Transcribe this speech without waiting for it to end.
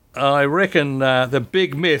I reckon the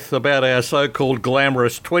big myth about our so-called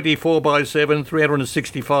glamorous 24/7,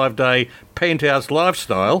 365-day penthouse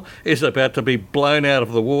lifestyle is about to be blown out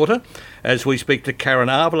of the water as we speak to Karin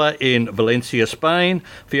Avila in Valencia, Spain,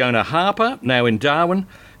 Fiona Harper, now in Darwin,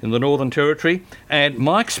 in the Northern Territory, and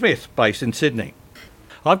Mike Smith, based in Sydney.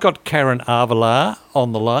 I've got Karin Avila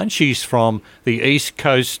on the line. She's from the east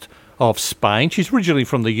coast of Spain. She's originally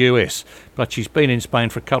from the US, but she's been in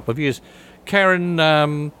Spain for a couple of years. Karin,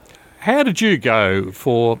 how did you go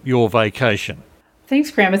for your vacation? Thanks,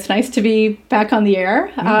 Graham. It's nice to be back on the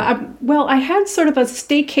air. I had sort of a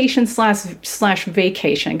staycation slash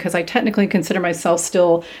vacation because I technically consider myself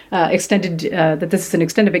still that this is an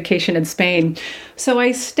extended vacation in Spain. So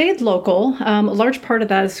I stayed local. A large part of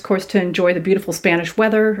that is, of course, to enjoy the beautiful Spanish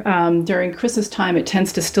weather. During Christmas time, it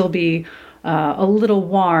tends to still be a little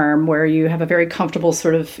warm, where you have a very comfortable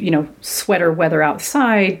sort of, sweater weather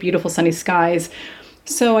outside, beautiful sunny skies.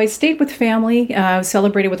 So I stayed with family,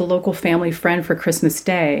 celebrated with a local family friend for Christmas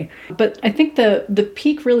Day. But I think the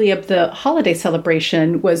peak really of the holiday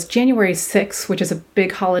celebration was January 6th, which is a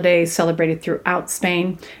big holiday celebrated throughout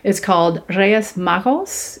Spain. It's called Reyes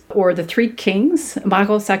Magos, or the Three Kings.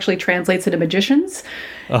 Magos actually translates into magicians.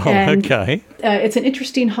 Oh, and, okay. It's an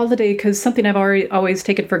interesting holiday because something I've always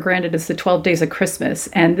taken for granted is the 12 days of Christmas.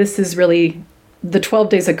 And this is really... The 12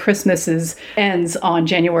 days of Christmas ends on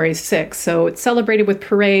January 6th. So it's celebrated with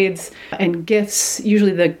parades and gifts.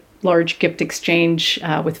 Usually the large gift exchange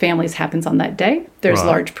with families happens on that day. There's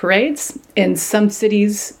large parades. In some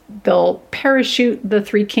cities, they'll parachute the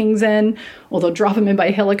Three Kings in, or they'll drop them in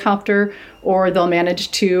by helicopter, or they'll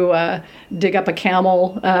manage to dig up a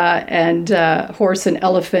camel and horse and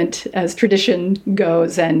elephant, as tradition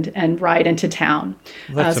goes, and ride into town.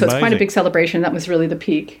 So it's quite a big celebration. That was really the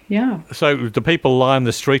peak. Yeah. So do people line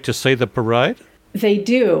the street to see the parade? They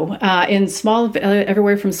do. In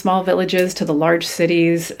everywhere from small villages to the large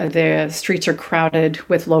cities, the streets are crowded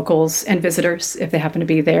with locals and visitors if they happen to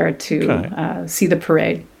be there to see the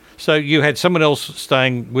parade. So you had someone else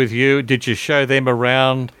staying with you. Did you show them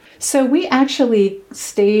around? So we actually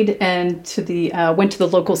stayed and went to the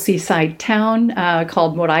local seaside town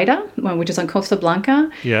called Moraida, which is on Costa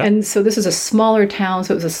Blanca. Yeah. And so this is a smaller town,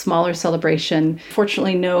 so it was a smaller celebration.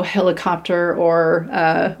 Fortunately, no helicopter or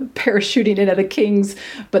parachuting in at the Kings,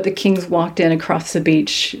 but the Kings walked in across the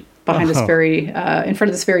beach behind in front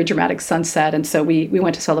of this very dramatic sunset, and so we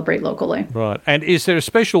went to celebrate locally. Right. And is there a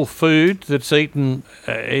special food that's eaten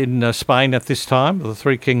in Spain at this time, the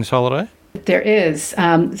Three Kings holiday? There is.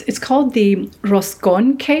 It's called the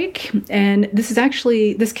roscon cake, and this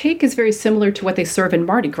cake is very similar to what they serve in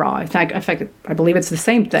Mardi Gras. In fact, I believe it's the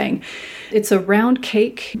same thing. It's a round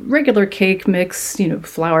cake, regular cake mix,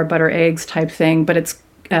 flour, butter, eggs type thing, but it's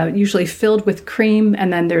usually filled with cream,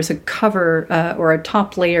 and then there's a cover or a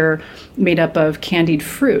top layer made up of candied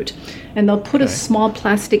fruit. And they'll put a small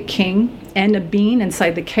plastic king and a bean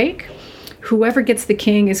inside the cake. Whoever gets the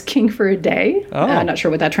king is king for a day. Oh. I'm not sure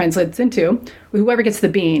what that translates into. Whoever gets the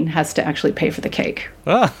bean has to actually pay for the cake.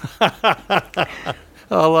 I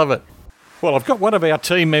love it. Well, I've got one of our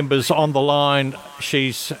team members on the line.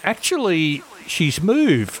 She's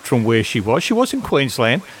moved from where she was. She was in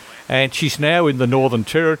Queensland, and she's now in the Northern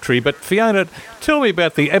Territory. But Fiona, tell me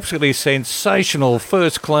about the absolutely sensational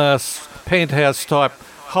first-class penthouse-type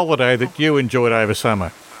holiday that you enjoyed over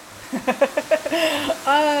summer.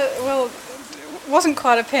 It wasn't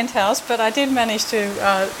quite a penthouse, but I did manage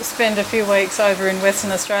to spend a few weeks over in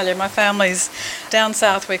Western Australia. My family's down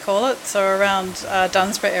south, we call it, so around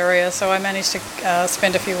Dunsborough area. So I managed to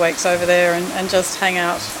spend a few weeks over there and just hang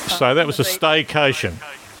out. So that was a staycation.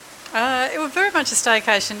 It was very much a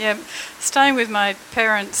staycation, yeah. Staying with my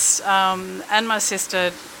parents and my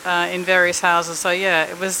sister in various houses. So yeah,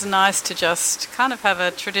 it was nice to just kind of have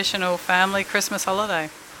a traditional family Christmas holiday.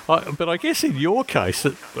 But I guess in your case,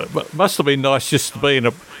 it must have been nice just to be in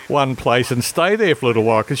one place and stay there for a little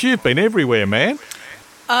while, because you've been everywhere, man.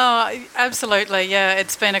 Oh, absolutely, yeah.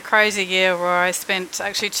 It's been a crazy year where I spent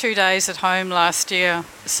actually 2 days at home last year.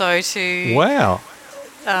 So Wow.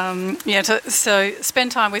 So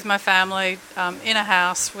spend time with my family in a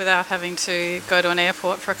house without having to go to an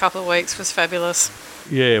airport for a couple of weeks was fabulous.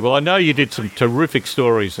 Yeah, well, I know you did some terrific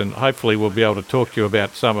stories, and hopefully we'll be able to talk to you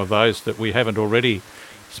about some of those that we haven't already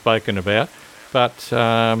spoken about. But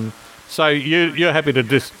so you're happy to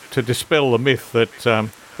dispel the myth that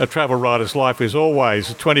a travel writer's life is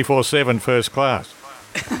always 24/7 first class.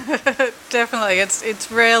 Definitely, it's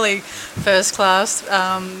rarely first class.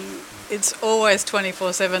 It's always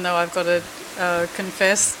 24/7, though, I've got to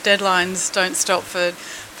confess. Deadlines don't stop for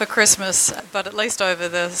for Christmas, but at least over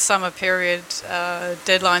the summer period,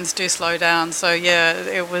 deadlines do slow down. So yeah,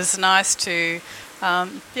 it was nice to,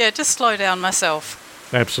 just slow down myself.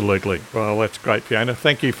 Absolutely. Well, that's great, Fiona.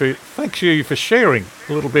 Thank you for sharing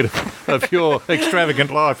a little bit of your extravagant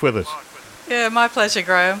life with us. Yeah, my pleasure,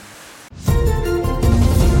 Graham.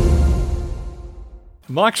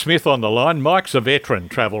 Mike Smith on the line. Mike's a veteran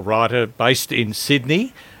travel writer based in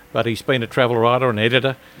Sydney, but he's been a travel writer and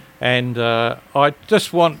editor. And I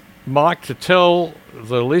just want Mike to tell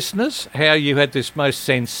the listeners how you had this most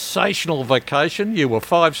sensational vacation. You were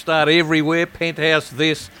 5-star everywhere, penthouse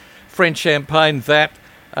this, French champagne that,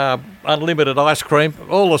 unlimited ice cream,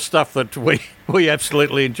 all the stuff that we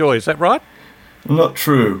absolutely enjoy. Is that right? Not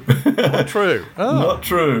true. Not true. Oh. Not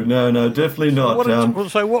true. No, definitely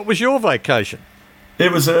not. So what was your vacation?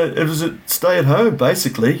 It was a stay at home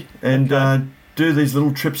basically, and do these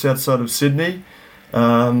little trips outside of Sydney.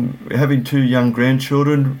 Having 2 young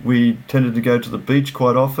grandchildren, we tended to go to the beach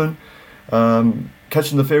quite often.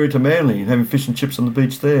 Catching the ferry to Manly and having fish and chips on the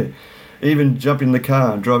beach there. Even jumping in the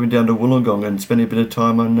car and driving down to Wollongong and spending a bit of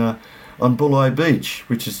time on Bulli Beach,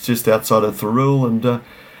 which is just outside of Thirroul, and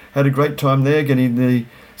had a great time there, getting the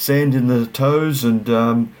sand in the toes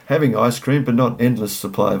and having ice cream, but not endless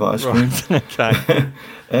supply of ice cream. Right. Okay.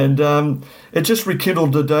 And it just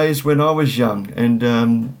rekindled the days when I was young.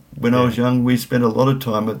 And when I was young, we spent a lot of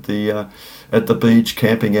time at the beach,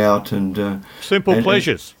 camping out and simple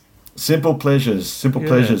pleasures. Simple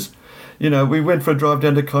pleasures. You know, we went for a drive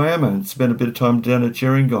down to Kiama and spent a bit of time down at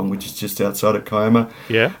Gerringong, which is just outside of Kiama.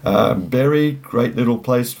 Yeah. Berry, great little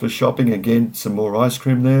place for shopping. Again, some more ice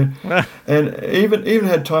cream there. And even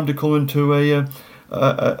had time to call into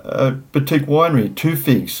a boutique winery, Two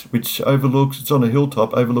Figs, which it's on a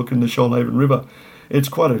hilltop overlooking the Shoalhaven River. It's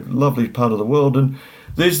quite a lovely part of the world, and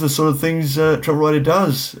these are the sort of things a travel writer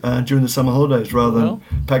does during the summer holidays rather than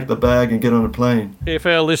pack the bag and get on a plane. If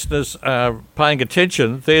our listeners are paying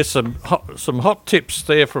attention, there's some hot tips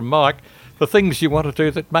there from Mike for things you want to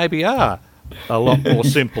do that maybe are a lot more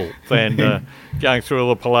simple than going through all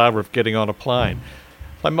the palaver of getting on a plane.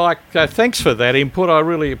 So Mike, thanks for that input. I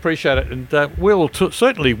really appreciate it, and we'll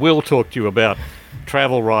certainly will talk to you about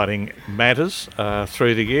travel writing matters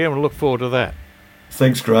through the year, and look forward to that.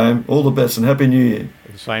 Thanks, Graham. All the best and Happy New Year.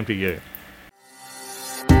 Same to you.